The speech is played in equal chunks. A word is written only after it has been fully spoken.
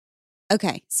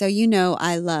Okay, so you know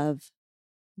I love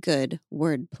good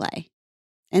wordplay.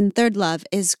 And Third Love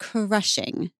is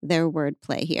crushing their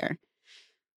wordplay here.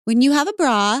 When you have a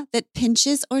bra that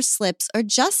pinches or slips or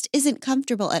just isn't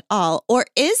comfortable at all, or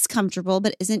is comfortable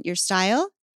but isn't your style,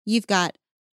 you've got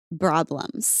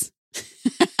problems.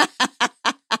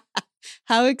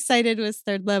 How excited was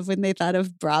Third Love when they thought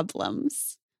of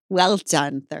problems? Well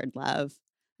done, Third Love.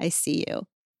 I see you.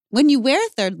 When you wear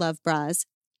Third Love bras,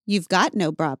 you've got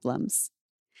no problems.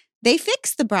 They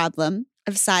fix the problem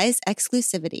of size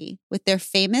exclusivity with their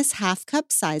famous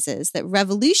half-cup sizes that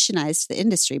revolutionized the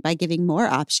industry by giving more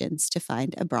options to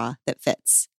find a bra that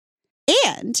fits.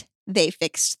 And they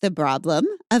fixed the problem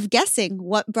of guessing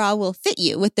what bra will fit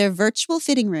you with their virtual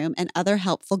fitting room and other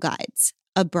helpful guides.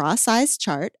 A bra size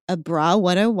chart, a Bra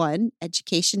 101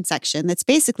 education section that's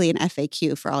basically an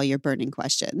FAQ for all your burning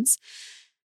questions,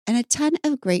 and a ton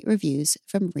of great reviews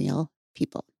from real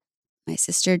people. My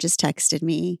sister just texted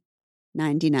me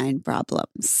 99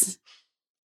 problems,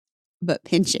 but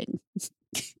pinching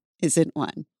isn't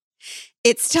one.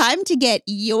 It's time to get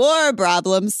your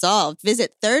problem solved.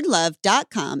 Visit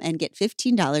thirdlove.com and get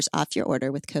 $15 off your order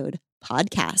with code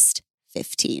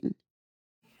podcast15.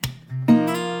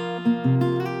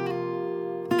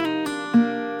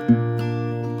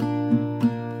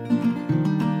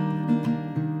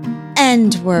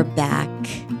 And we're back.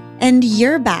 And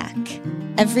you're back.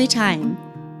 Every time.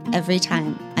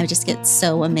 I just get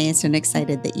so amazed and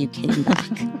excited that you came back.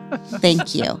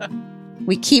 Thank you.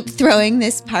 We keep throwing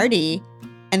this party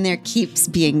and there keeps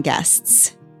being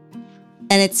guests.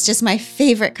 And it's just my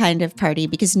favorite kind of party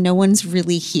because no one's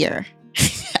really here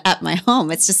at my home.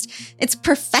 It's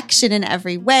perfection in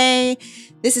every way.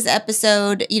 This is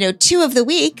episode, 2 of the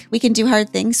week. We can do hard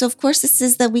things. So of course this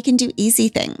is the we can do easy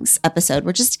things episode.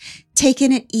 We're just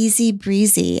taking it easy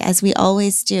breezy as we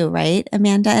always do, right?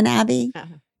 Amanda and Abby?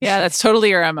 Yeah, that's totally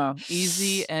your MO.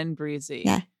 Easy and breezy.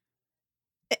 Yeah.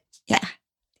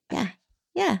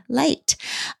 Light.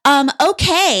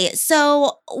 Okay.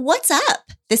 So what's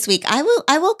up this week? I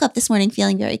woke up this morning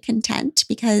feeling very content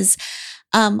because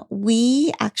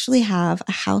we actually have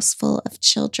a house full of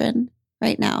children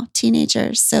right now,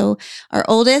 teenagers. So our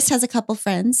oldest has a couple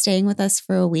friends staying with us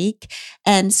for a week.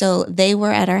 And so they were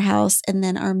at our house. And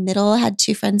then our middle had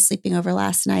 2 friends sleeping over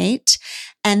last night.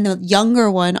 And the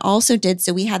younger one also did.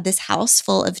 So we had this house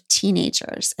full of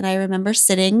teenagers. And I remember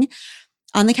sitting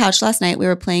on the couch last night. We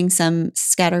were playing some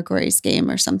Scattergories game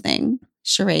or something,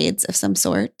 charades of some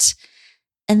sort,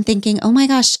 and thinking, oh my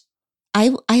gosh,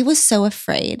 I was so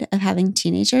afraid of having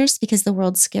teenagers because the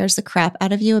world scares the crap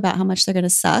out of you about how much they're going to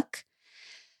suck.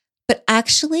 But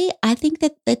actually, I think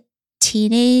that the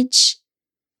teenage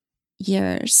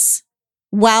years,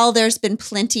 while there's been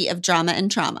plenty of drama and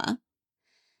trauma,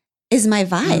 is my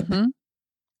vibe. Mm-hmm.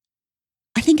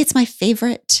 I think it's my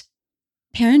favorite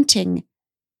parenting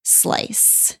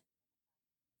slice.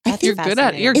 You're good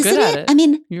at it. You're good at it. I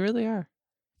mean, you really are.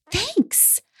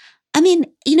 Thanks. I mean,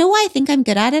 you know why I think I'm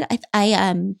good at it?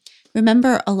 I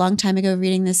remember a long time ago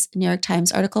reading this New York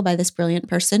Times article by this brilliant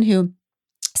person who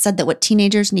said that what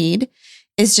teenagers need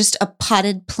is just a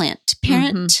potted plant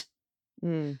parent,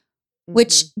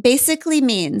 which basically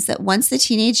means that once the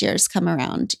teenage years come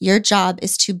around, your job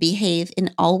is to behave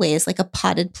in all ways like a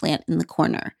potted plant in the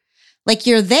corner. Like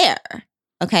you're there,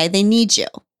 okay? They need you.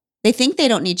 They think they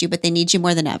don't need you, but they need you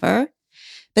more than ever.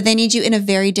 But they need you in a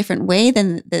very different way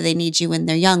than they need you when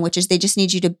they're young, which is they just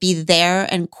need you to be there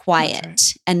and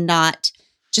quiet and not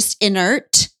just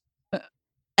inert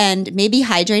and maybe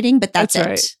hydrating, but that's it.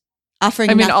 Right.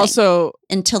 Offering nothing also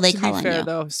until they call on you. To be fair,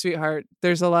 though, sweetheart,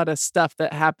 there's a lot of stuff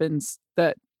that happens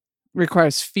that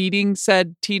requires feeding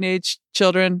said teenage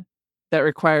children that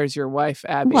requires your wife,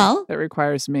 Abby, that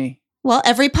requires me. Well,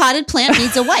 every potted plant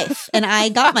needs a wife, and I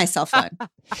got myself one. But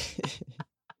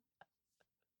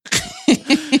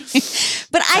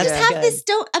I just have this,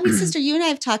 sister, you and I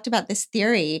have talked about this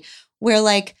theory where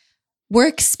like we're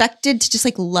expected to just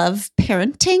like love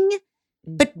parenting,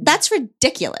 but that's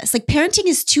ridiculous. Like parenting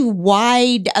is too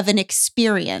wide of an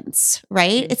experience,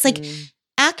 right? It's like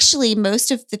actually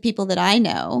most of the people that I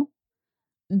know,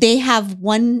 they have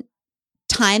one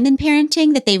time in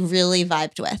parenting that they really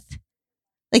vibed with.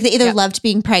 Like they either loved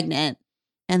being pregnant,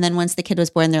 and then once the kid was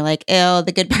born, they're like, ew,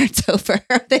 the good part's over.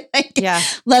 They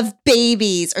love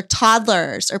babies or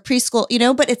toddlers or preschool,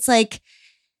 but it's like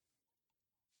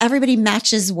everybody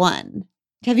matches one.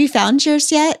 Have you found yours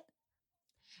yet?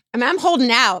 I mean, I'm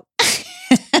holding out.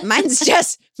 Mine's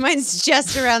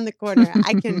just around the corner.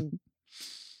 I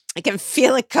can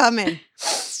feel it coming.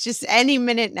 It's just any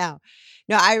minute now.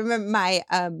 No, I remember my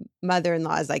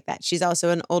mother-in-law is like that. She's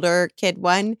also an older kid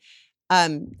one.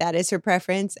 That is her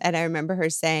preference. And I remember her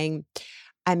saying,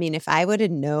 I mean, if I would have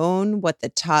known what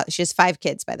she has 5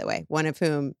 kids, by the way, one of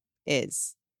whom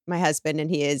is my husband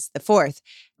and he is the 4th.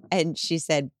 And she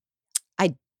said,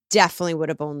 I definitely would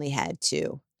have only had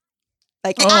 2.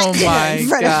 Like, oh my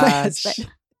gosh.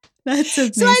 That's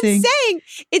amazing. So I'm saying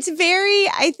it's very,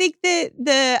 I think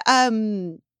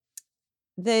the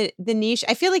niche,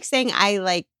 I feel like saying I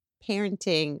like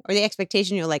parenting or the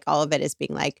expectation, like all of it is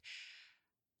being like,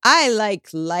 I like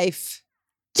life.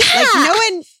 Yeah.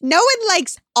 Like no one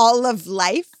likes all of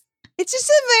life. It's just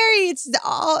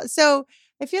so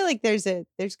I feel like there's going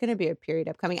to be a period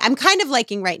upcoming. I'm kind of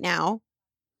liking right now.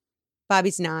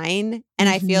 Bobby's 9 and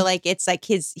I feel like it's like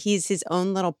he's his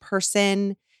own little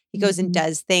person. He goes and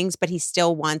does things, but he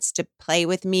still wants to play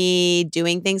with me,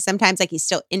 doing things sometimes. Like he's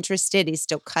still interested. He's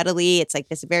still cuddly. It's like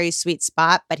this very sweet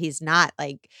spot, but he's not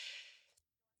like,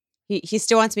 he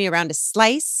still wants me around to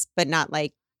slice, but not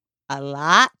like a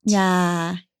lot.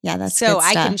 Yeah. Yeah, that's so good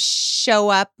stuff. I can show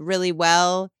up really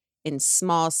well in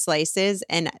small slices,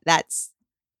 and it's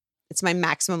my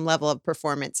maximum level of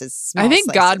performance is small I think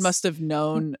slices. God must have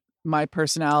known my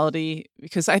personality,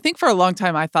 because I think for a long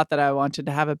time I thought that I wanted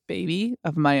to have a baby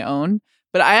of my own,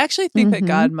 but I actually think that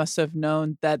God must have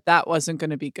known that that wasn't going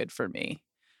to be good for me.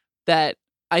 That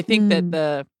I think that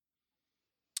the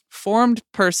formed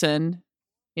person,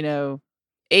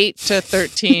 8 to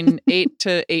 13, 8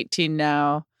 to 18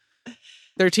 now,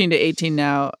 13 to 18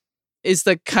 now, is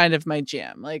the kind of my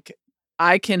jam. Like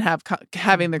I can have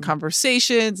having the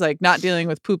conversations, like not dealing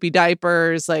with poopy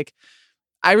diapers. Like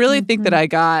I really think that I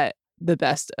got the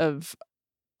best of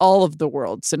all of the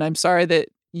worlds. And I'm sorry that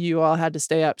you all had to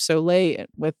stay up so late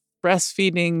with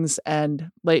breastfeedings and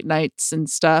late nights and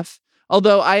stuff.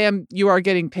 Although you are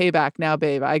getting payback now,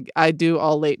 babe. I do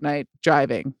all late night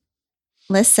driving.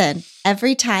 Listen,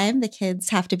 every time the kids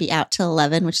have to be out till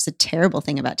 11, which is a terrible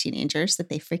thing about teenagers that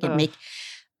they freaking make.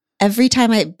 Every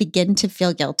time I begin to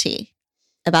feel guilty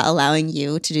about allowing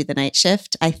you to do the night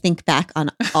shift, I think back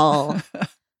on all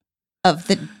of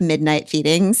the midnight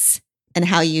feedings and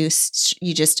how you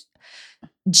just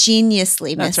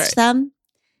geniusly missed them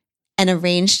and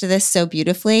arranged this so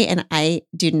beautifully. And I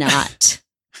do not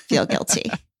feel guilty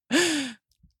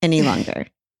any longer.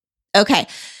 Okay.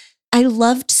 I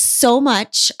loved so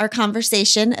much our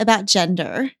conversation about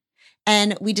gender.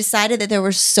 And we decided that there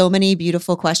were so many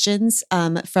beautiful questions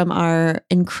from our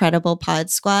incredible pod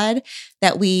squad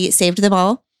that we saved them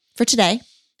all for today.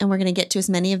 And we're going to get to as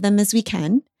many of them as we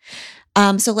can.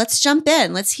 So let's jump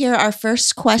in. Let's hear our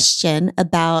first question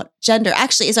about gender.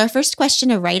 Actually, is our first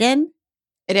question a write-in?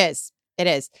 It is.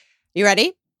 You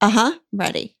ready?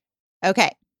 Ready.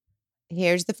 Okay.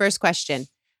 Here's the first question.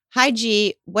 Hi,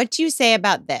 G. What do you say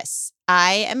about this?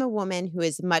 I am a woman who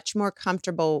is much more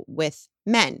comfortable with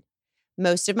men.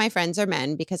 Most of my friends are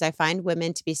men because I find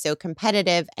women to be so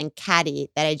competitive and catty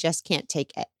that I just can't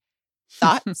take it.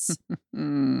 Thoughts?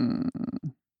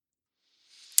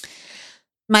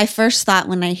 My first thought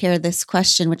when I hear this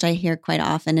question, which I hear quite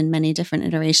often in many different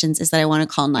iterations, is that I want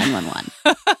to call 911.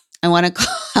 I want to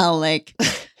call like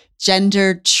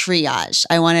gender triage.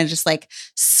 I want to just like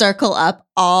circle up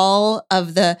all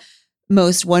of the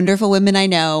most wonderful women I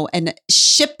know and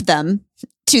ship them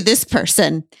to this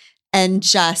person and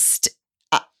just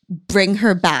bring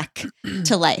her back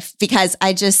to life, because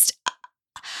I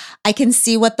can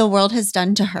see what the world has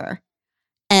done to her.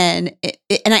 And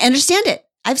and I understand it.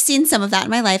 I've seen some of that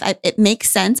in my life. It makes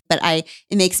sense, but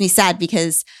it makes me sad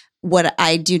because what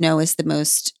I do know is the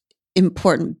most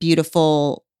important,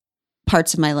 beautiful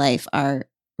parts of my life are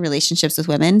relationships with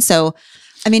women. So,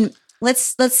 I mean,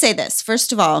 let's say this.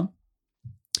 First of all,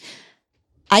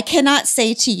 I cannot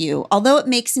say to you, although it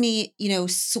makes me,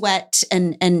 sweat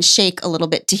and shake a little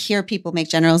bit to hear people make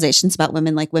generalizations about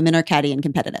women, like women are catty and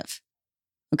competitive.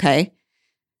 Okay.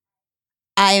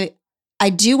 I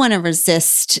do want to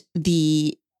resist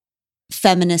the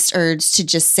feminist urge to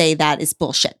just say that is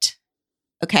bullshit.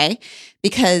 Okay.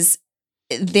 Because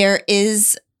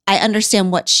I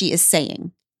understand what she is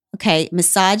saying. Okay.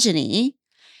 Misogyny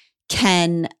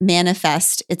can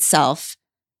manifest itself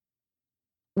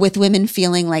with women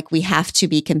feeling like we have to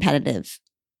be competitive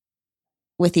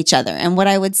with each other. And what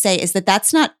I would say is that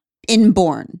that's not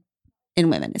inborn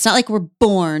in women. It's not like we're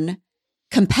born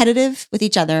competitive with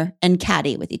each other and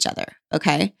catty with each other.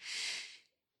 Okay.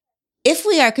 If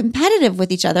we are competitive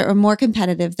with each other or more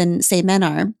competitive than, say, men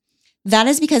are, that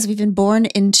is because we've been born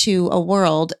into a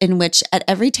world in which at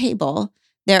every table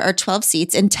there are 12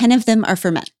 seats and 10 of them are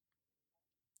for men.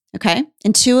 Okay.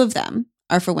 And 2 of them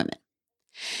are for women.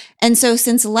 And so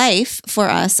since life for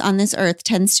us on this earth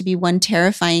tends to be one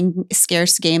terrifying,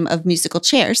 scarce game of musical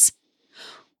chairs,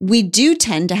 we do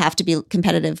tend to have to be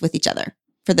competitive with each other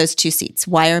for those 2 seats.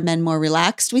 Why are men more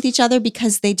relaxed with each other?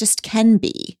 Because they just can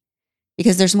be,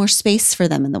 because there's more space for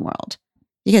them in the world,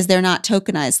 because they're not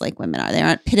tokenized like women are. They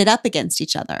aren't pitted up against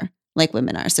each other like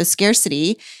women are. So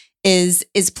scarcity is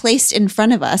placed in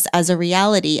front of us as a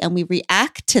reality, and we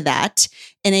react to that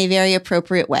in a very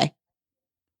appropriate way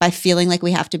by feeling like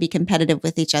we have to be competitive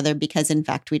with each other, because in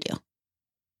fact we do.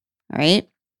 All right.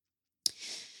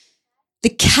 The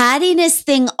cattiness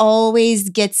thing always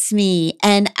gets me.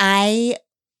 And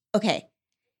okay,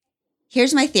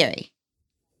 here's my theory.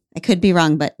 I could be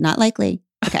wrong, but not likely.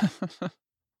 Okay.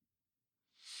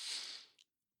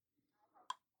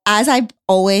 As I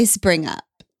always bring up,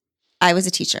 I was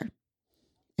a teacher.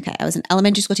 Okay, I was an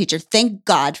elementary school teacher. Thank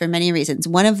God for many reasons.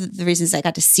 One of the reasons I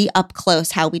got to see up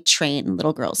close how we train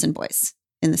little girls and boys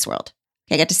in this world.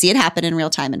 Okay, I got to see it happen in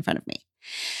real time in front of me.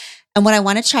 And what I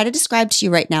want to try to describe to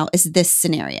you right now is this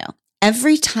scenario.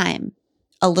 Every time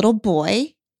a little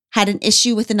boy had an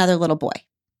issue with another little boy,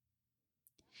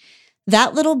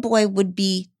 that little boy would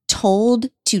be told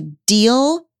to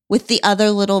deal with the other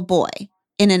little boy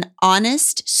in an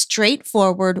honest,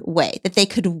 straightforward way, that they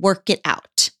could work it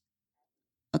out.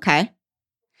 Okay?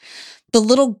 The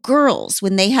little girls,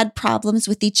 when they had problems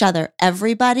with each other,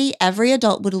 every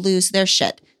adult would lose their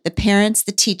shit. The parents,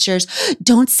 the teachers,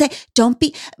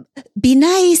 be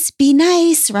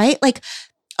nice, right? Like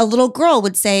a little girl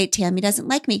would say, Tammy doesn't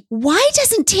like me. Why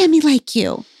doesn't Tammy like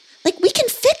you? Like, we can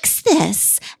fix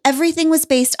this. Everything was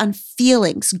based on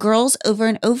feelings. Girls over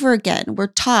and over again were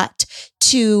taught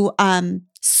to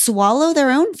swallow their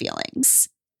own feelings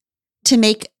to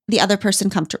make the other person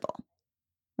comfortable,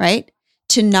 right?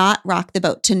 To not rock the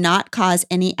boat, to not cause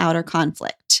any outer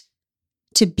conflict,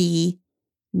 to be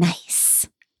nice,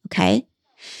 okay?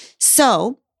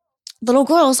 So little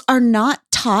girls are not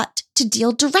taught to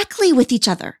deal directly with each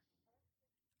other,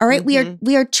 all right?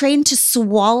 We are trained to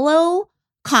swallow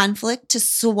conflict, to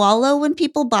swallow when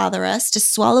people bother us, to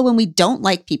swallow when we don't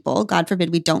like people. God forbid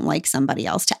we don't like somebody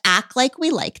else, to act like we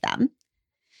like them.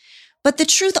 But the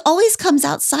truth always comes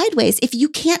out sideways. If you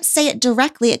can't say it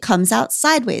directly, it comes out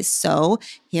sideways. So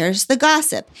here's the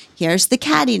gossip. Here's the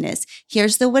cattiness.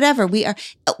 Here's the whatever.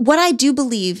 What I do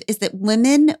believe is that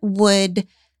women would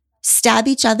stab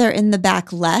each other in the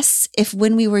back less if,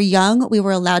 when we were young, we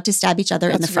were allowed to stab each other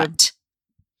in the front.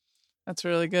 That's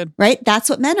really good. Right?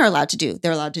 That's what men are allowed to do.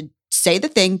 They're allowed to say the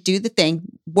thing, do the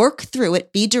thing, work through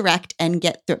it, be direct, and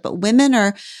get through it. But women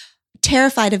are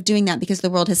terrified of doing that because the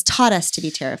world has taught us to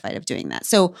be terrified of doing that.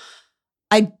 So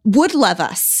I would love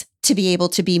us to be able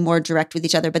to be more direct with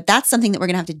each other, but that's something that we're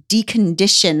going to have to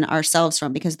decondition ourselves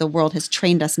from, because the world has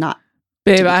trained us not.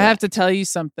 Babe, I have to tell you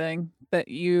something that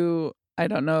I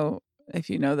don't know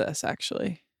if you know this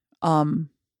actually.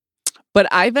 But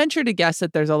I venture to guess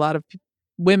that there's a lot of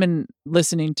women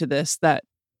listening to this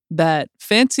that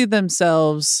fancy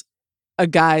themselves a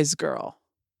guy's girl,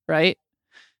 right?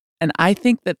 And I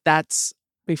think that that's,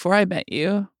 before I met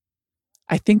you,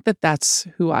 I think that that's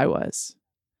who I was.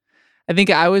 I think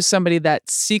I was somebody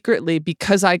that secretly,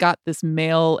 because I got this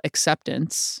male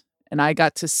acceptance and I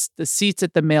got to the seats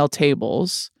at the male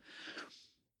tables,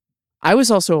 I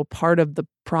was also a part of the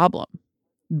problem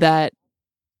that,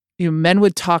 men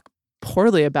would talk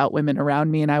poorly about women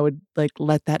around me and I would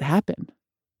let that happen.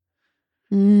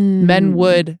 Men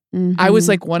would, I was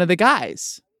like one of the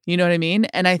guys, you know what I mean?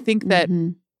 And I think that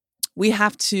we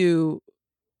have to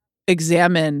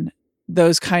examine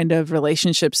those kind of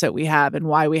relationships that we have and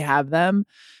why we have them.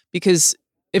 Because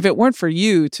if it weren't for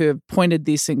you to have pointed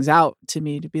these things out to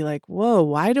me, to be like, whoa,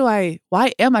 why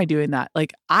am I doing that?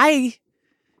 Like, I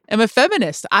am a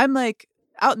feminist. I'm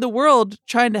out in the world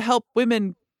trying to help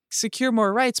women secure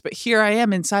more rights. But here I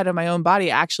am inside of my own body,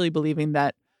 actually believing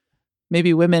that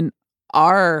maybe women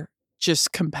are just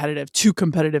too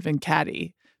competitive and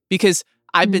catty, because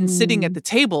I've been sitting at the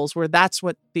tables where that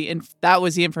was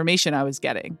the information I was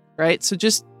getting, right? So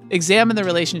just examine the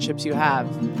relationships you have.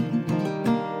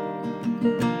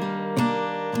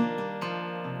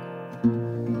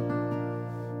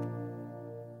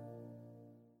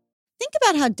 Think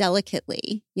about how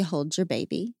delicately you hold your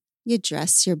baby, you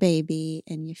dress your baby,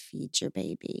 and you feed your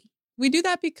baby. We do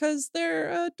that because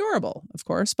they're adorable, of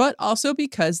course, but also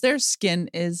because their skin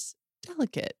is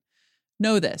delicate.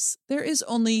 Know this, there is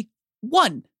only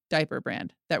one diaper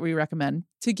brand that we recommend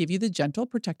to give you the gentle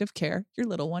protective care your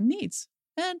little one needs.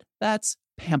 And that's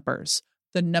Pampers,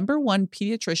 the #1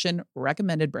 pediatrician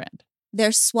recommended brand.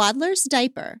 Their Swaddler's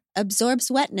diaper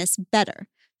absorbs wetness better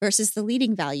versus the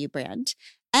leading value brand,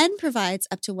 and provides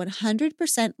up to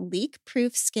 100%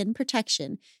 leak-proof skin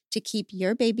protection to keep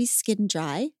your baby's skin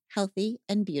dry, healthy,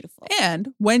 and beautiful.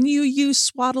 And when you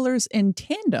use Swaddlers in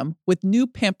tandem with new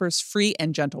Pampers Free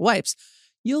and Gentle wipes,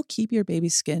 you'll keep your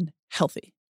baby's skin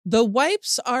healthy. The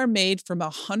wipes are made from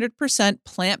 100%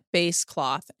 plant-based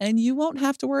cloth, and you won't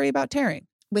have to worry about tearing.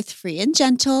 With Free and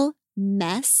Gentle,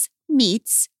 mess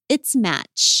meets its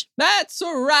match. That's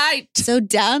right. So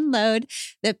download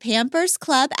the Pampers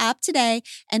Club app today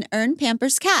and earn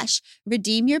Pampers Cash.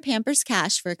 Redeem your Pampers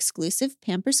Cash for exclusive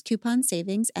Pampers coupon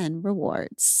savings and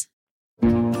rewards.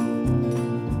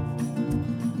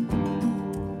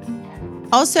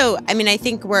 Also, I mean, I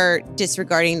think we're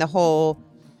disregarding the whole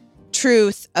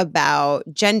truth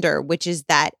about gender, which is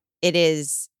that it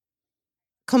is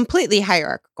completely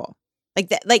hierarchical. Like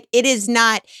that, like it is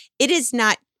not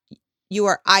you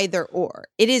are either or.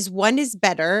 It is one is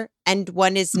better and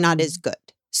one is not as good.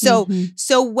 So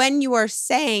so when you are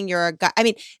saying you're a guy, I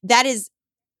mean, that is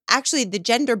actually the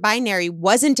gender binary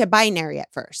wasn't a binary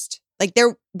at first. Like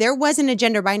there wasn't a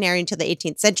gender binary until the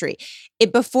 18th century.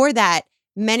 Before that,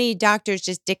 many doctors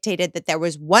just dictated that there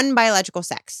was one biological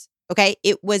sex. Okay,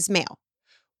 it was male.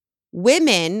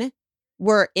 Women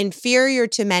were inferior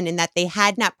to men in that they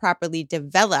had not properly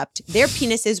developed. Their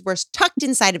penises were tucked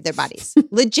inside of their bodies.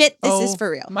 Legit, this is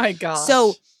for real. My gosh.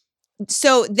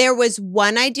 So there was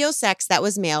one ideal sex that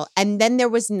was male, and then there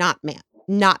was not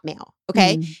male.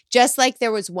 Okay, just like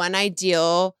there was one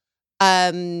ideal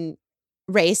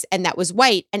race, and that was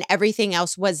white, and everything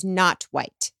else was not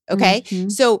white. Okay,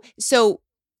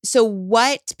 So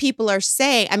what people are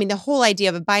saying, I mean, the whole idea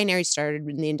of a binary started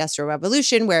in the Industrial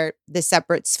Revolution, where the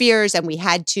separate spheres, and we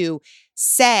had to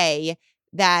say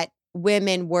that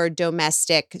women were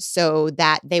domestic so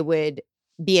that they would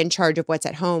be in charge of what's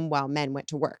at home while men went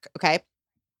to work. Okay.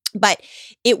 But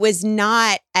it was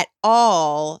not at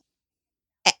all,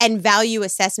 and value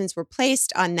assessments were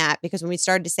placed on that, because when we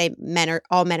started to say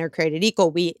all men are created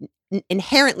equal, we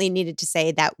inherently needed to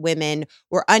say that women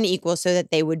were unequal so that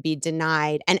they would be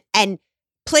denied and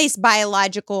place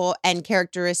biological and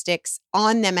characteristics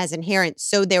on them as inherent,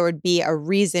 so there would be a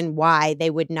reason why they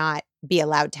would not be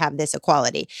allowed to have this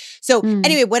equality. So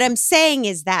anyway, what I'm saying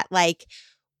is that, like,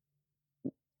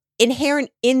 inherent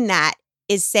in that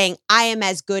is saying I am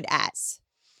as good as.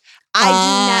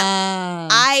 I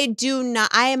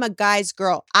am a guy's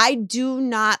girl. I do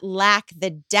not lack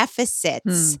the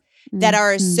deficits that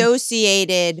are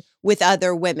associated with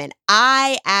other women.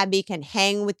 I, Abby, can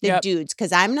hang with the dudes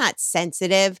because I'm not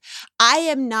sensitive. I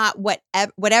am not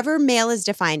whatever male is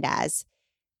defined as.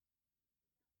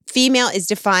 Female is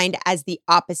defined as the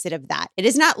opposite of that. It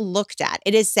is not looked at.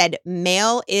 It is said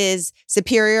male is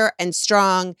superior and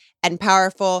strong and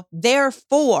powerful.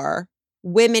 Therefore,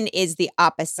 women is the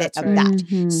opposite of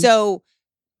that. So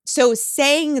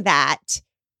saying that,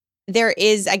 there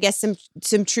is, I guess,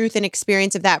 some truth and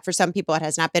experience of that for some people. It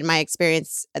has not been my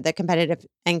experience. The competitive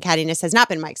and cattiness has not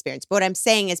been my experience. But what I'm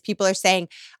saying is, people are saying,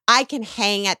 I can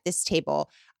hang at this table.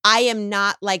 I am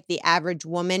not like the average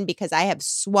woman because I have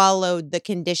swallowed the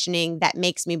conditioning that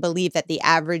makes me believe that the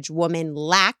average woman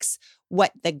lacks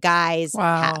what the guys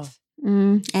have.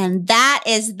 And that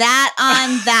is that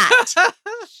on that.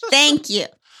 Thank you.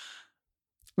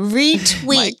 Retweet.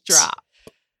 Mic drop.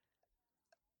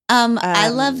 I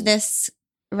love this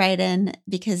write-in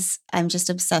because I'm just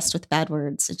obsessed with bad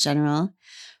words in general.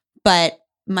 But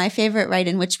my favorite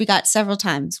write-in, which we got several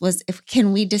times, was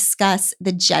can we discuss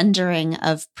the gendering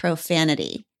of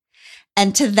profanity?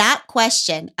 And to that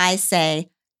question, I say,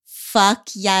 fuck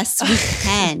yes, we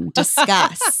can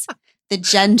discuss the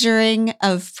gendering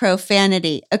of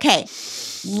profanity. Okay,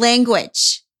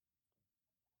 language.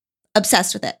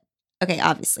 Obsessed with it. Okay,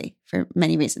 obviously, for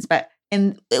many reasons. But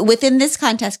within this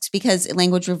context, because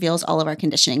language reveals all of our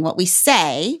conditioning, what we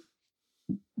say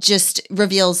just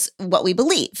reveals what we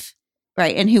believe,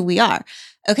 right? And who we are.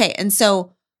 Okay, and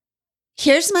so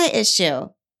here's my issue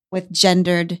with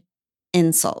gendered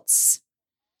insults,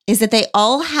 is that they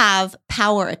all have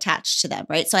power attached to them,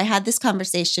 right? So I had this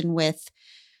conversation with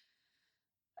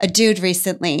a dude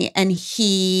recently, and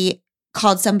he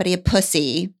called somebody a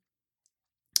pussy.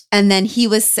 And then he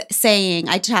was saying,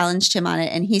 I challenged him on it,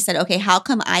 and he said, okay, how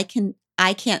come I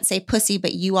can't say pussy,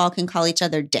 but you all can call each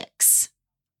other dicks?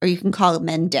 Or you can call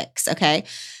men dicks, okay?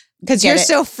 Because you're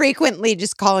so frequently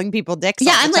just calling people dicks.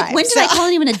 Yeah, all I'm the like, time, when did I call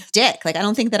anyone a dick? Like, I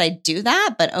don't think that I do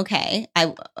that, but okay.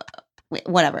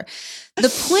 Whatever. The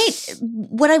point,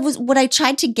 what I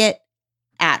tried to get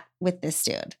at with this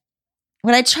dude,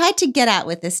 what I tried to get at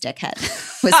with this dickhead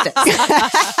was this.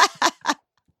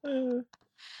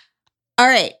 All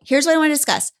right, here's what I want to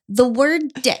discuss. The word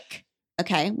dick,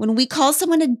 okay? When we call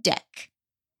someone a dick,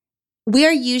 we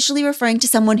are usually referring to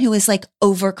someone who is like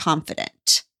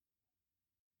overconfident.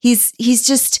 He's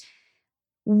just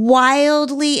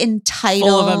wildly entitled.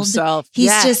 Full of himself.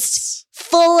 He's just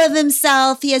full of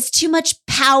himself. He has too much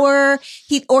power.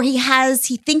 He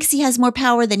thinks he has more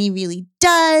power than he really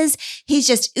does. He's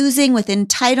just oozing with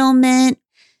entitlement.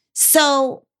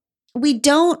 So we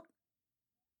don't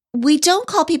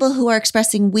call people who are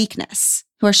expressing weakness,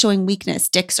 who are showing weakness,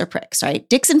 dicks or pricks, right?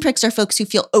 Dicks and pricks are folks who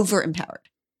feel over-empowered.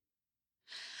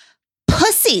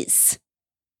 Pussies,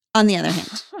 on the other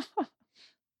hand.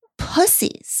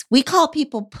 Pussies. We call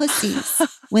people pussies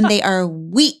when they are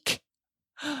weak.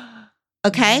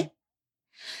 Okay?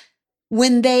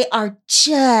 When they are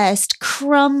just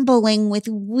crumbling with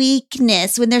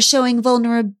weakness, when they're showing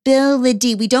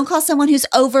vulnerability. We don't call someone who's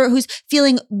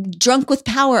feeling drunk with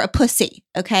power a pussy,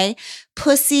 okay?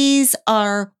 Pussies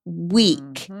are weak.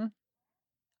 Mm-hmm.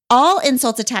 All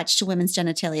insults attached to women's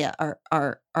genitalia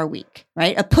are weak,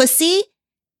 right? A pussy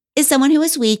is someone who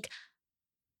is weak,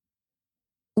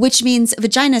 which means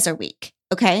vaginas are weak,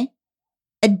 okay?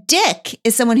 A dick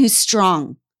is someone who's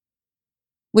strong,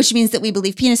 which means that we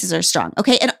believe penises are strong,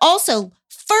 okay? And also,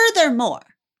 furthermore,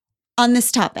 on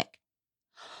this topic,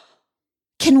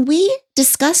 can we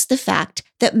discuss the fact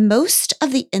that most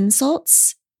of the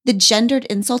insults, the gendered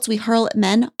insults we hurl at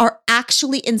men, are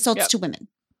actually insults to women?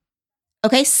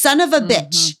 Okay? Son of a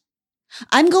bitch.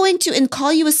 I'm going to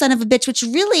call you a son of a bitch, which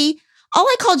really, all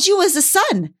I called you was a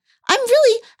son. I'm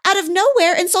really out of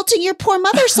nowhere insulting your poor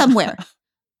mother somewhere,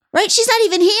 right? She's not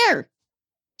even here.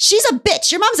 She's a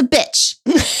bitch. Your mom's a bitch.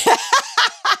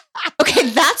 Okay,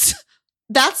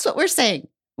 that's what we're saying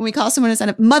when we call someone a son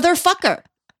of motherfucker.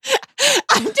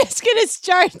 I'm just gonna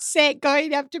start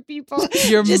going after people.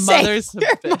 Your mother's a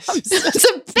bitch. It's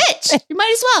a bitch. You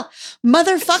might as well.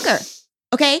 Motherfucker.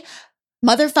 Okay?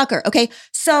 Motherfucker. Okay.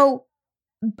 So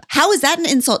how is that an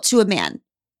insult to a man?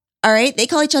 All right. They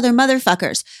call each other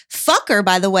motherfuckers. Fucker,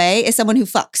 by the way, is someone who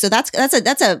fucks. So that's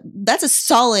a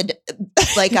solid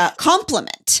like a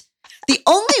compliment. The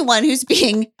only one who's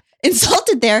being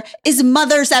insulted there is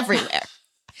mothers everywhere.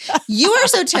 You are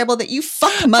so terrible that you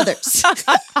fuck mothers. Okay?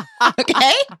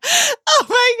 Oh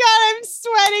my God, I'm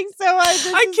sweating so hard.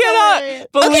 I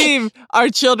cannot believe our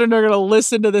children are going to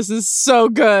listen to this. This is so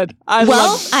good.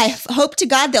 I hope to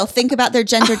God they'll think about their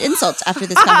gendered insults after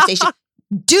this conversation.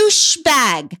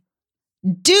 Douchebag.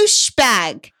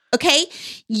 Okay?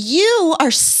 You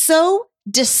are so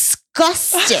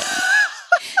disgusting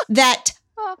that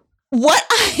what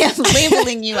I am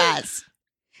labeling you as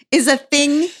is a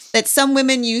thing that some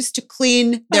women use to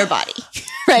clean their body.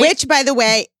 Right? Which, by the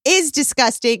way, is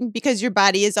disgusting because your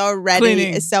body is already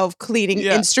a self-cleaning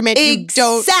instrument. Exactly.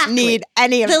 You don't need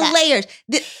any of the that. Layers.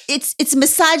 It's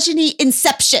misogyny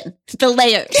inception, the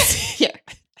layers here.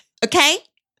 Okay?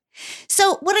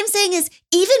 So what I'm saying is,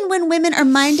 even when women are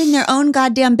minding their own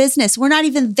goddamn business, we're not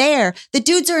even there. The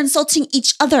dudes are insulting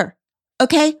each other.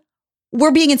 Okay?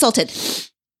 We're being insulted.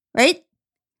 Right?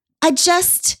 And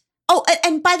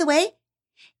by the way,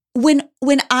 when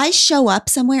I show up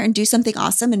somewhere and do something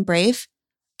awesome and brave,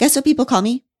 guess what people call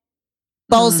me?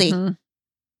 Ballsy. Mm-hmm.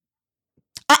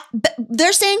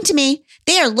 They're saying to me,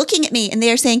 they are looking at me and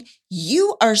they are saying,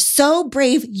 you are so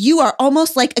brave. You are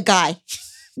almost like a guy.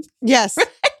 Yes. Right?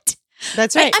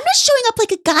 That's right. I'm not showing up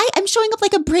like a guy. I'm showing up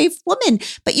like a brave woman,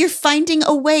 but you're finding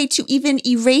a way to even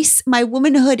erase my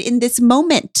womanhood in this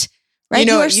moment. Right? You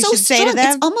know are what you so should strong. say to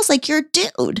them? It's almost like you're a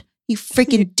dude. You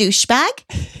freaking douchebag,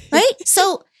 right?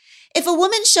 So if a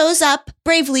woman shows up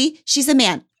bravely, she's a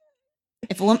man.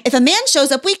 If a man shows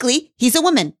up weakly, he's a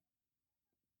woman.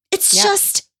 It's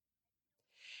just.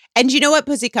 And you know what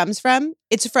pussy comes from?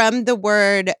 It's from the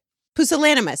word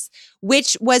pusillanimous,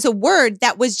 which was a word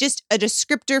that was just a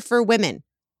descriptor for women.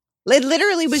 It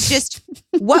literally was just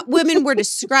what women were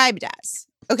described as.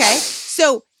 Okay,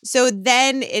 so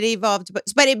then it evolved,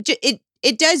 but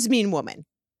it does mean woman.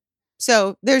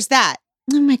 So there's that.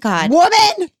 Oh my God.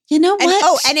 Woman! You know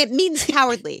what? And it means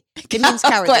cowardly. It means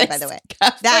cowardly, by the way.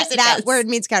 That word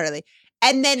means cowardly.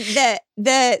 And then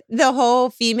the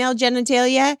whole female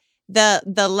genitalia,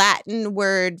 the Latin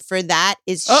word for that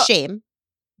is shame.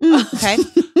 Okay?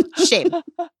 Shame.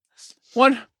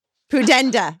 One.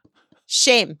 Pudenda.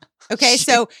 Shame. Okay?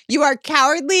 So you are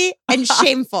cowardly and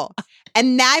shameful.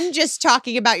 And I'm just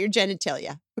talking about your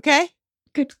genitalia. Okay?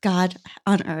 Good God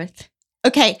on earth.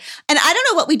 Okay. And I don't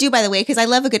know what we do, by the way, because I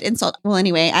love a good insult. Well,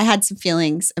 anyway, I had some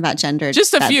feelings about gendered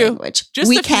Just a few. language.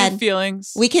 Few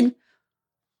feelings. We can.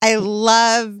 I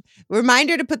love,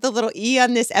 reminder to put the little E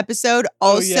on this episode.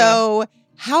 Also,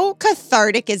 how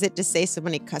cathartic is it to say so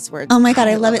many cuss words? Oh my God,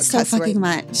 I love it so fucking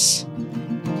much.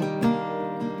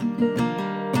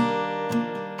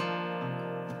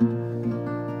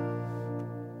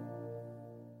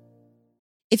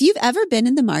 If you've ever been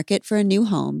in the market for a new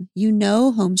home, you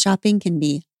know home shopping can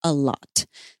be a lot.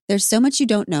 There's so much you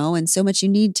don't know and so much you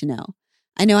need to know.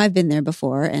 I know I've been there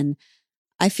before, and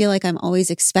I feel like I'm always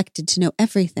expected to know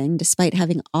everything despite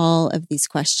having all of these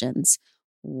questions.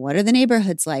 What are the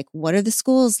neighborhoods like? What are the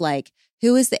schools like?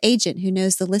 Who is the agent who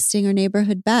knows the listing or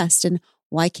neighborhood best? And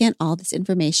why can't all this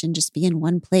information just be in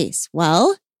one place?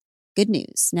 Well, good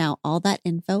news. Now all that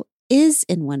info is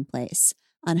in one place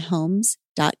on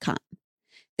Homes.com.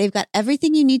 They've got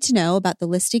everything you need to know about the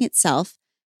listing itself,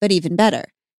 but even better,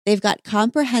 they've got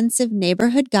comprehensive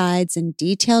neighborhood guides and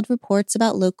detailed reports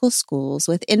about local schools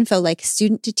with info like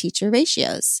student-to-teacher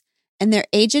ratios. And their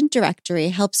agent directory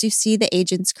helps you see the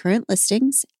agent's current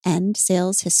listings and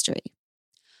sales history.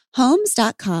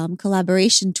 Homes.com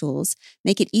collaboration tools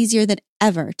make it easier than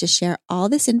ever to share all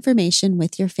this information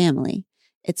with your family.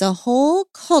 It's a whole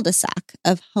cul-de-sac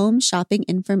of home shopping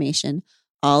information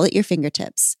all at your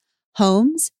fingertips.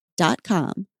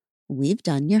 Homes.com. We've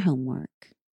done your homework.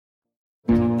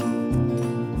 All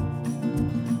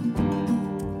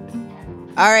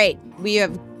right. We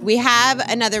have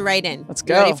another write-in. Let's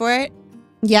go. You ready for it?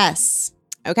 Yes.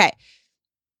 Okay.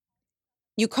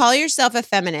 You call yourself a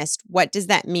feminist. What does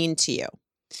that mean to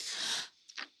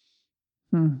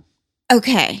you?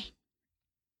 Okay.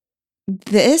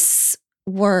 This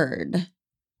word,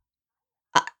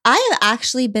 I have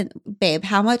actually been, babe,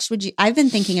 how much would you, I've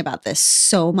been thinking about this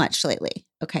so much lately.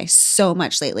 Okay. So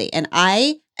much lately. And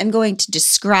I am going to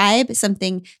describe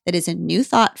something that is a new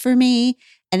thought for me.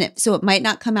 And so it might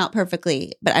not come out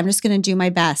perfectly, but I'm just going to do my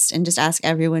best and just ask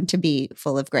everyone to be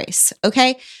full of grace.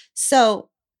 Okay. So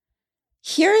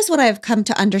here's what I've come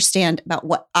to understand about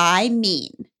what I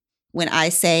mean when I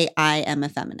say I am a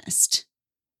feminist.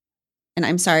 And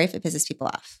I'm sorry if it pisses people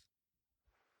off.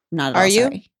 I'm not at all Are you?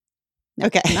 sorry. No,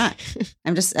 Okay. I'm not.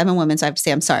 I'm a woman, so I have to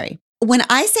say I'm sorry. When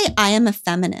I say I am a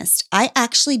feminist, I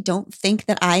actually don't think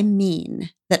that I mean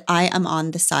that I am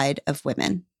on the side of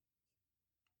women.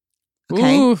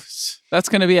 Okay. Ooh, that's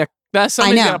going to be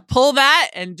somebody's going to pull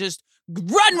that and just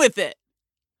run with it.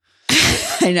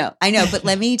 I know. But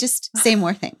let me just say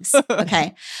more things.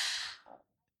 Okay.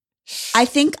 I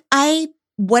think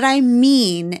what I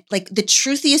mean, like the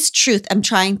truthiest truth I'm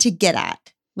trying to get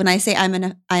at when I say I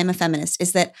am a feminist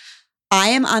is that I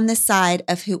am on the side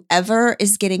of whoever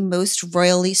is getting most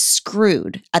royally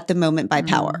screwed at the moment by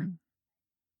power.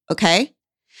 Okay.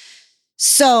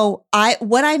 So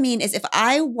what I mean is if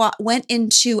I went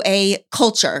into a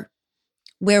culture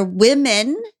where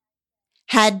women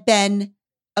had been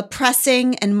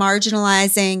oppressing and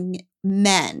marginalizing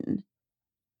men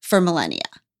for millennia,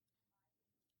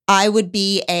 I would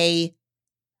be a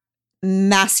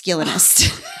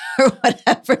masculinist or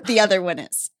whatever the other one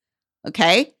is.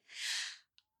 Okay.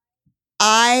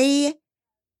 I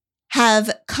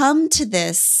have come to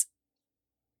this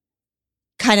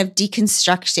kind of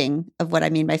deconstructing of what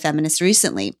I mean by feminist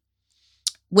recently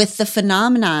with the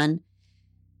phenomenon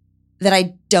that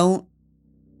I don't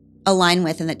align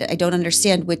with and that I don't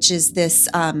understand, which is this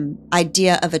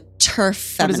idea of a TERF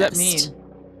feminist. What does that mean?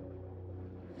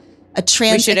 A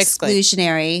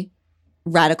trans-exclusionary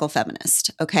radical feminist.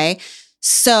 Okay.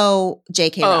 So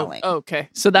J.K. Rowling. Okay.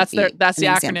 So that's the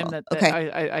acronym example. that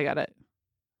Okay. I got it.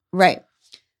 Right.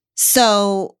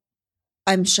 So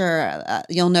I'm sure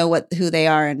you'll know who they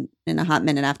are in a hot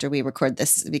minute after we record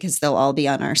this because they'll all be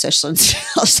on our social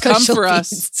Come for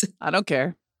feeds. us. I don't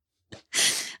care.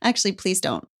 Actually, please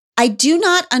don't. I do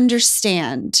not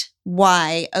understand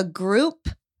why a group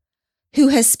who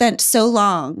has spent so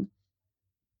long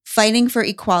fighting for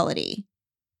equality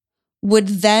would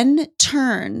then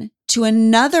turn to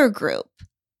another group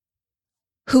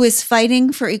who is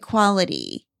fighting for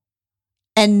equality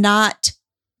and not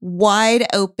wide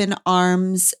open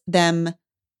arms them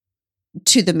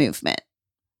to the movement.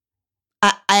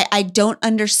 I don't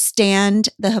understand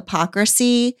the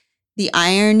hypocrisy, the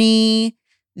irony,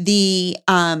 the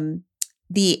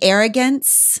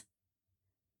arrogance,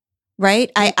 right?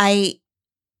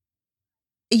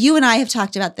 You and I have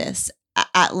talked about this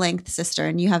at length, sister,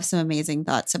 and you have some amazing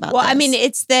thoughts about this. Well, I mean,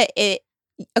 it's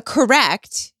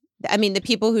correct. I mean, the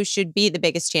people who should be the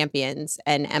biggest champions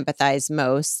and empathize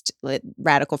most,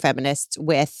 radical feminists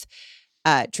with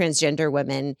transgender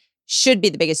women, should be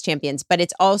the biggest champions. But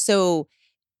it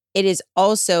is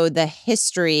also the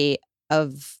history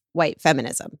of white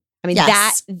feminism. I mean,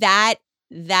 yes.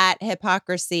 that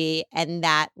hypocrisy and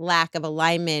that lack of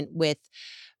alignment with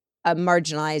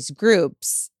marginalized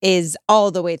groups is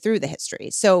all the way through the history.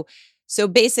 So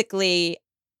basically,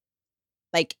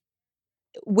 like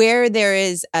where there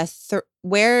is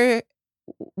where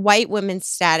white women's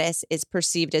status is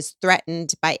perceived as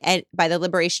threatened by the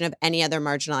liberation of any other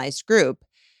marginalized group,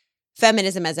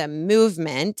 feminism as a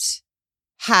movement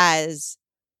has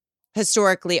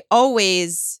historically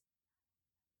always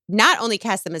not only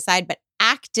cast them aside, but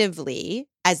actively,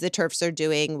 as the TERFs are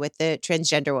doing with the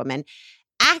transgender woman,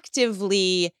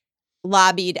 actively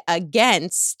lobbied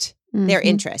against their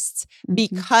interests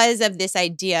because of this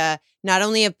idea, not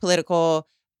only of political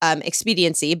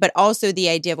expediency, but also the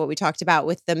idea of what we talked about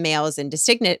with the males and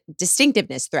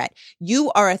distinctiveness threat.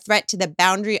 You are a threat to the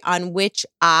boundary on which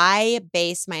I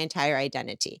base my entire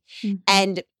identity.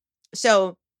 And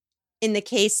so in the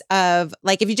case of,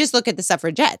 like, if you just look at the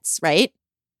suffragettes, right?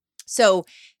 So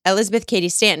Elizabeth Cady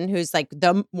Stanton, who's like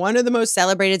one of the most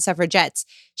celebrated suffragettes,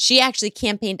 she actually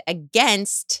campaigned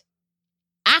against,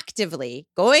 actively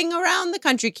going around the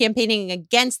country campaigning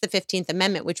against the 15th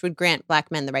Amendment, which would grant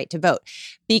Black men the right to vote,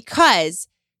 because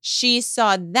she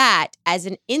saw that as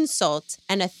an insult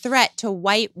and a threat to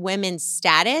white women's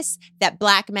status, that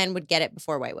Black men would get it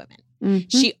before white women.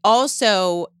 She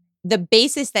also, the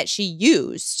basis that she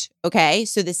used, okay,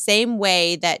 so the same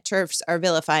way that TERFs are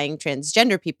vilifying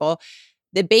transgender people,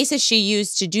 the basis she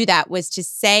used to do that was to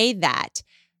say that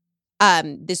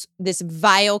this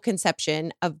vile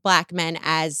conception of Black men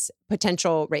as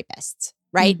potential rapists,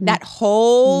 right? That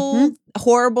whole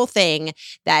horrible thing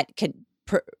that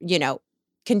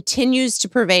continues to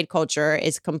pervade culture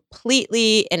is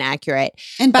completely inaccurate.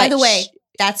 And by the way,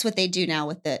 that's what they do now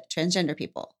with the transgender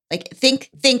people. Like,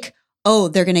 think, oh,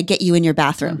 they're going to get you in your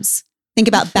bathrooms. Think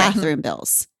about bathroom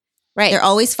bills. Right. They're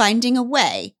always finding a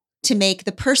way to make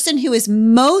the person who is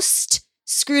most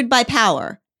screwed by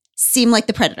power seem like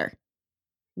the predator.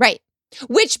 Right.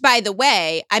 Which, by the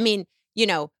way, I mean,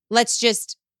 let's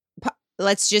just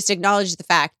acknowledge the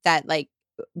fact that, like,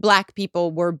 Black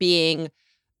people were being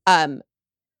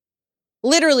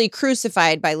literally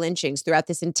crucified by lynchings throughout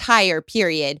this entire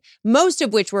period, most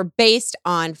of which were based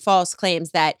on false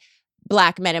claims that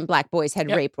Black men and Black boys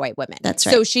had raped white women. That's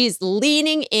right. So she's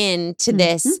leaning into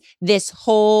this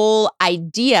whole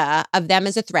idea of them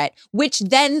as a threat, which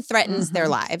then threatens their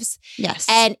lives. Yes.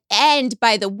 And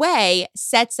by the way,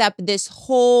 sets up this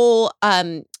whole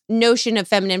notion of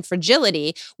feminine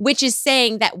fragility, which is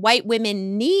saying that white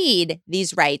women need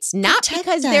these rights, not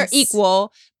because they're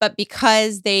equal, but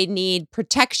because they need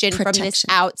protection from this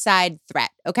outside threat.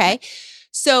 Okay.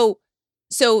 So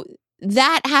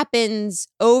that happens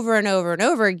over and over and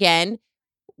over again.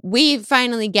 We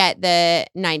finally get the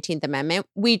 19th Amendment.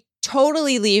 We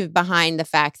totally leave behind the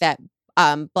fact that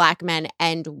Black men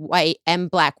and white and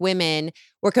Black women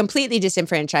were completely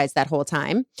disenfranchised that whole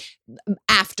time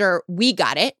after we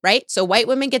got it, right? So white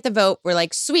women get the vote. We're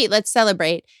like, sweet, let's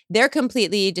celebrate. They're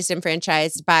completely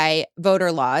disenfranchised by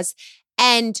voter laws.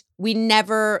 And we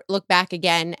never look back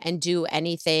again and do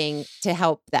anything to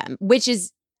help them, which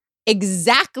is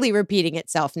exactly repeating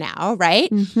itself now,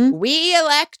 right? We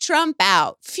elect Trump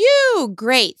out. Phew,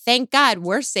 great. Thank God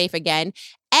we're safe again.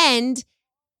 And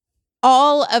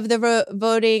all of the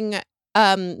voting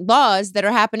laws that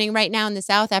are happening right now in the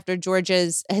South after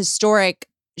Georgia's historic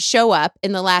show up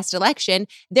in the last election,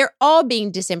 they're all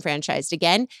being disenfranchised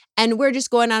again. And we're just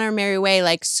going on our merry way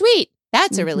like, sweet,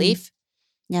 that's a relief.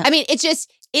 Yeah. I mean, it's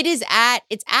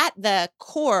at the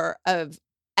core of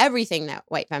everything that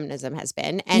white feminism has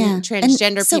been, and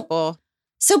transgender people.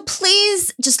 So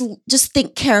please just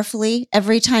think carefully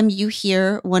every time you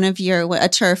hear a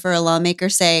TERF or a lawmaker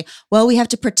say, well, we have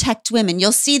to protect women.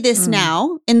 You'll see this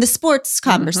now in the sports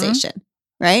conversation,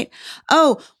 right?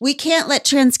 Oh, we can't let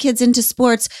trans kids into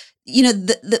sports.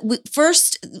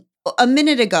 First, a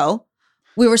minute ago,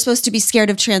 we were supposed to be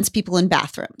scared of trans people in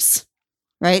bathrooms,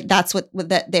 right? That's what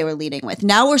that they were leading with.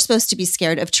 Now we're supposed to be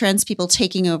scared of trans people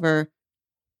taking over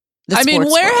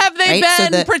where have they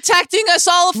been protecting us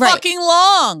all fucking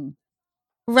long?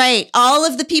 Right. All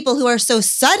of the people who are so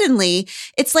suddenly,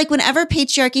 it's like whenever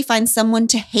patriarchy finds someone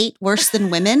to hate worse than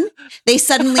women, they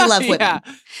suddenly love women.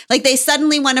 Like they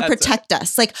suddenly want to protect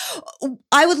us. Like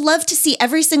I would love to see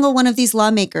every single one of these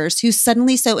lawmakers who's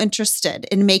suddenly so interested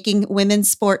in making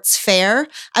women's sports fair.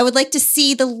 I would like to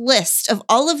see the list of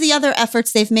all of the other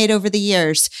efforts they've made over the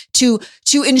years to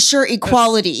ensure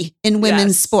equality in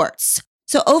women's sports.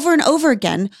 So over and over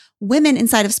again, women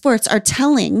inside of sports are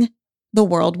telling the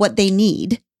world what they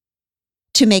need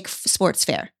to make sports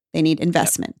fair. They need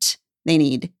investment. They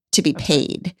need to be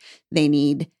paid. They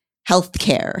need health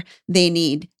care.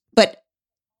 But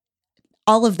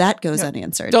all of that goes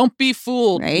unanswered. Don't be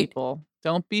fooled, right? People.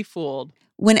 Don't be fooled.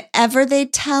 Whenever they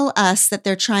tell us that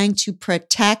they're trying to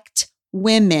protect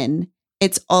women,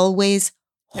 it's always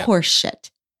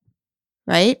horseshit,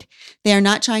 right? They are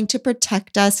not trying to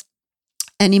protect us.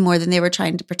 any more than they were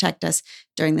trying to protect us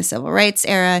during the civil rights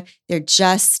era. They're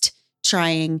just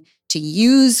trying to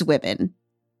use women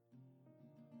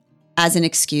as an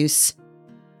excuse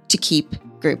to keep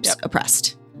groups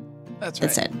oppressed. That's right.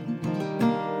 That's it.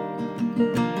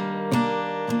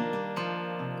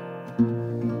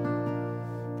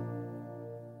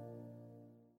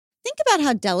 Think about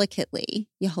how delicately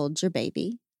you hold your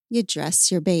baby, you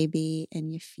dress your baby,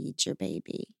 and you feed your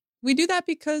baby. We do that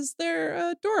because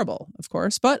they're adorable, of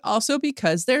course, but also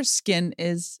because their skin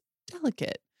is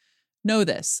delicate. Know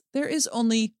this, there is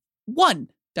only one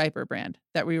diaper brand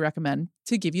that we recommend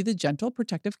to give you the gentle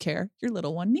protective care your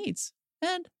little one needs.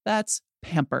 And that's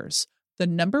Pampers, the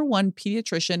 #1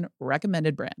 pediatrician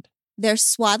recommended brand. Their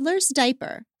Swaddler's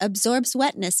diaper absorbs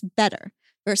wetness better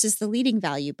versus the leading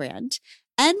value brand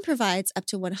and provides up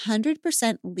to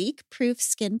 100% leak-proof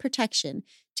skin protection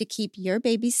to keep your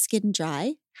baby's skin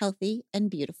dry, healthy, and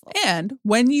beautiful. And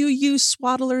when you use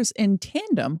Swaddlers in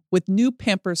tandem with new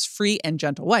Pampers Free and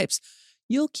Gentle wipes,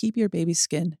 you'll keep your baby's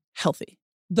skin healthy.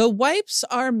 The wipes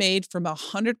are made from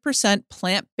 100%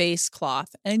 plant-based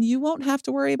cloth, and you won't have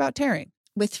to worry about tearing.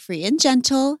 With Free and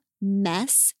Gentle,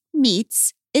 mess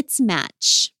meets its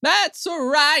match. That's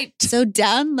right. So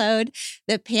download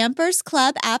the Pampers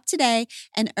Club app today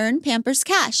and earn Pampers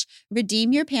Cash.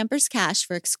 Redeem your Pampers Cash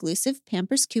for exclusive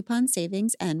Pampers coupon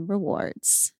savings and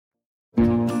rewards.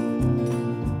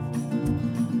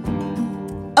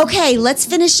 Okay, let's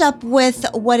finish up with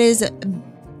what is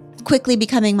quickly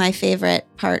becoming my favorite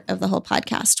part of the whole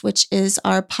podcast, which is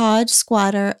our Pod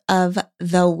Squatter of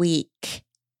the Week.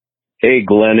 Hey,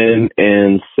 Glennon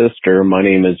and sister, my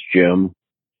name is Jim.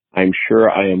 I'm sure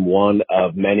I am one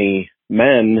of many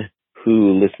men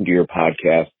who listen to your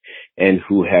podcast and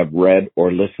who have read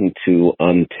or listened to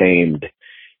Untamed.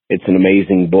 It's an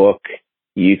amazing book.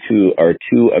 You two are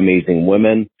two amazing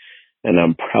women, and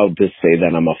I'm proud to say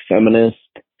that I'm a feminist,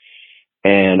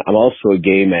 and I'm also a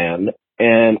gay man.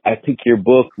 And I think your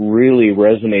book really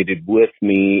resonated with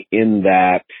me in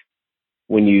that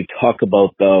when you talk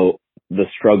about the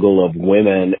struggle of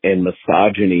women and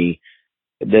misogyny,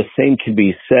 the same can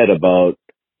be said about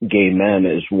gay men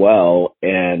as well,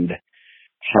 and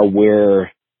how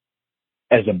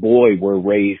as a boy, we're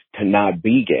raised to not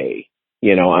be gay.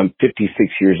 You know, I'm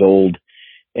 56 years old,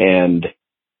 and,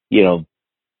 you know,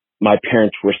 my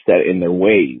parents were set in their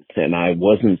ways, and I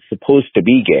wasn't supposed to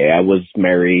be gay. I was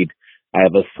married. I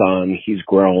have a son. He's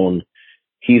grown.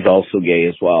 He's also gay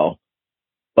as well.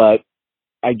 But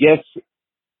I guess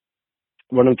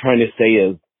what I'm trying to say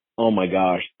is, oh my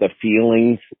gosh, the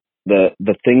feelings,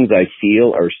 the things I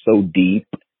feel are so deep.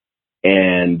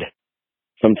 And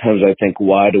sometimes I think,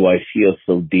 why do I feel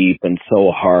so deep and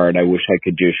so hard? I wish I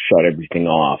could just shut everything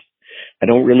off. I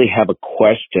don't really have a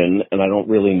question, and I don't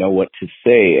really know what to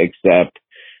say, except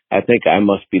I think I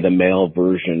must be the male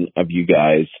version of you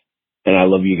guys. And I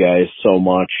love you guys so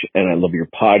much, and I love your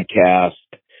podcast,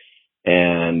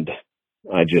 and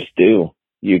I just do.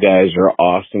 You guys are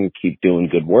awesome. Keep doing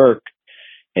good work.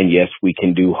 And yes, we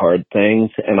can do hard things.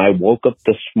 And I woke up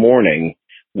this morning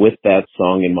with that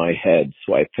song in my head.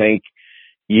 So I thank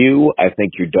you. I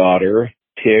thank your daughter,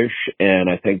 Tish, and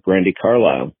I thank Brandi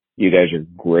Carlile. You guys are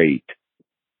great.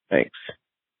 Thanks.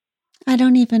 I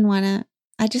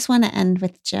just want to end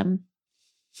with Jim.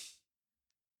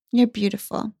 You're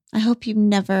beautiful. I hope you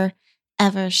never,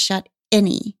 ever shut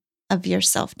any of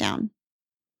yourself down.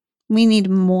 We need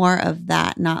more of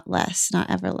that, not less, not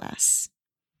ever less.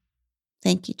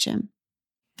 Thank you, Jim.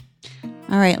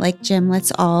 All right, like Jim,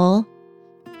 let's all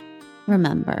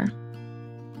remember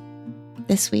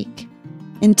this week,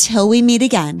 until we meet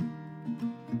again,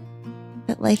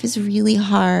 that life is really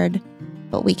hard,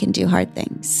 but we can do hard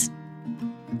things.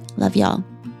 Love y'all.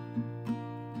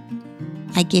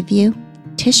 I give you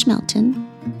Tish Melton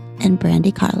and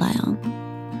Brandi Carlile.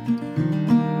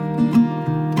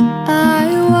 I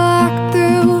walked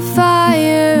through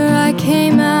fire, I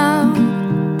came out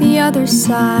the other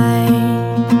side.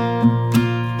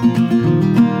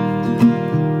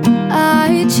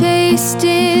 I chased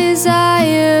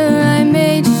desire, I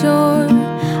made sure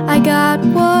I got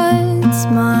what's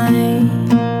mine.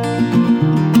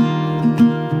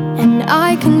 And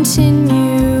I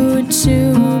continue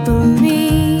to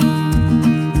believe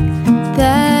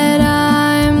that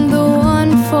I'm the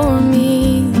one for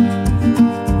me.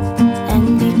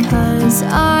 And because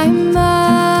I'm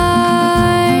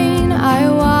mine, I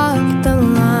walk the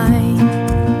line.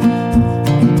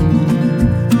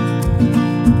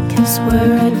 'Cause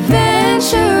we're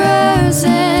adventurers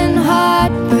and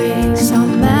heartbreaks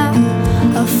on map,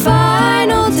 a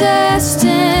final destination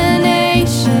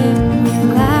we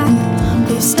lack.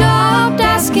 We've stopped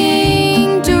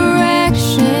asking directions.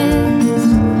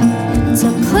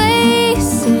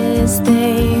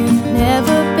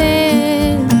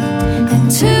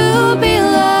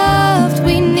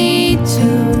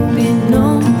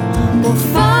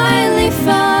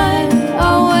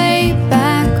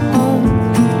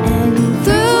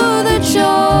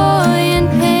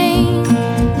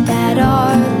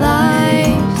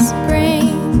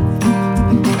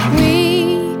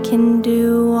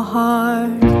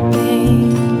 hard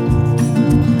things.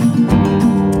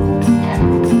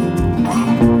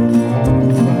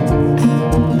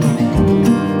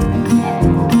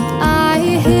 I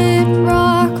hit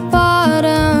rock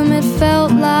bottom, it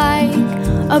felt like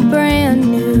a brand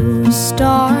new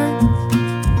start.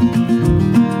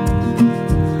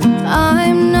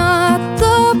 I'm not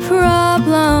the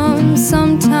problem,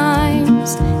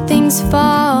 sometimes things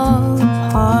fall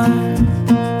apart.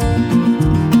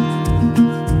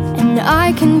 And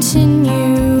I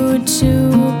continue to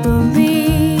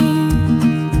believe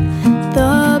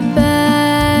the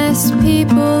best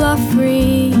people are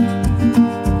free.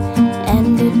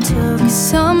 And it took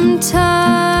some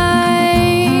time,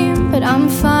 but I'm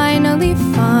finally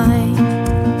fine.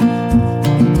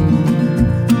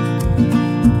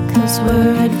 'Cause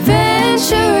we're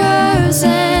adventurers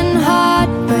and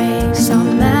heartbreaks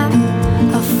on map,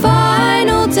 a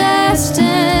final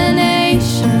destination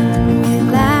we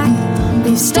lack.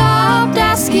 We've stopped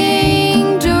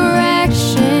asking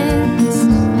directions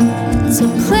to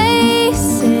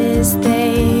places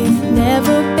they've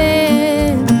never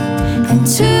been. And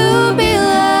to be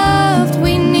loved,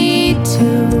 we need to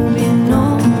be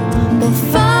known. We'll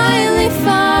finally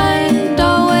find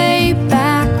our way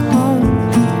back home.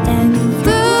 And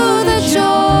through the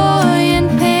joy and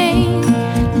pain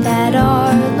that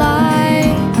our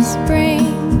lives bring,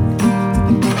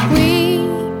 we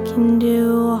can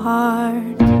do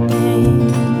hard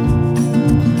things.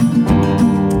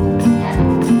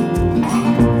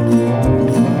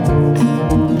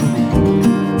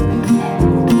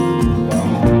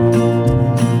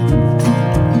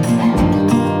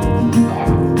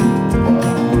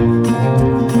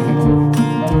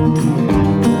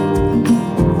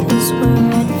 Cause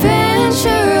we're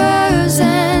adventurers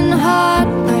and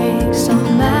heartbreaks on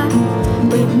map.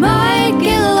 We might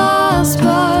get lost,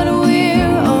 but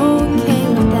we're okay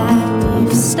with that.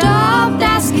 We've stopped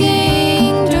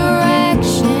asking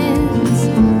directions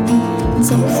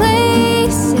to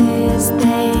places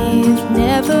they've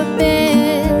never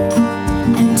been.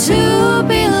 And to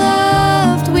be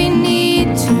loved, we need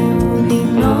to be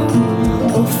known.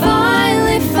 We'll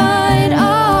finally find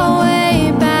our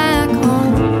way back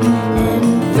home. And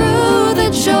through the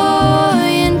joy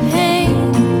and pain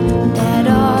that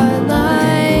our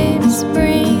lives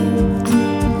bring,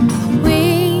 we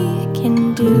can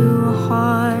do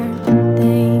hard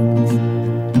things.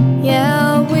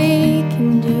 Yeah, we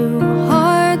can do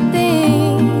hard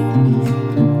things.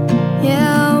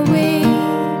 Yeah, we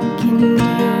can do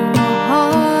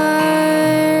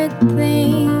hard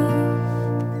things.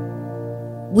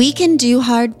 We Can Do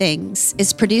Hard Things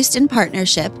is produced in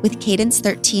partnership with Cadence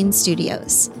 13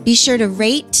 Studios. Be sure to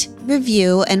rate,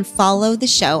 review, and follow the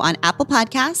show on Apple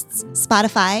Podcasts,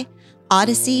 Spotify,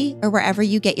 Odyssey, or wherever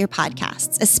you get your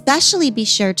podcasts. Especially be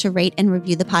sure to rate and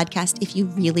review the podcast if you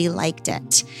really liked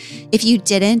it. If you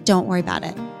didn't, don't worry about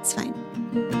it. It's fine.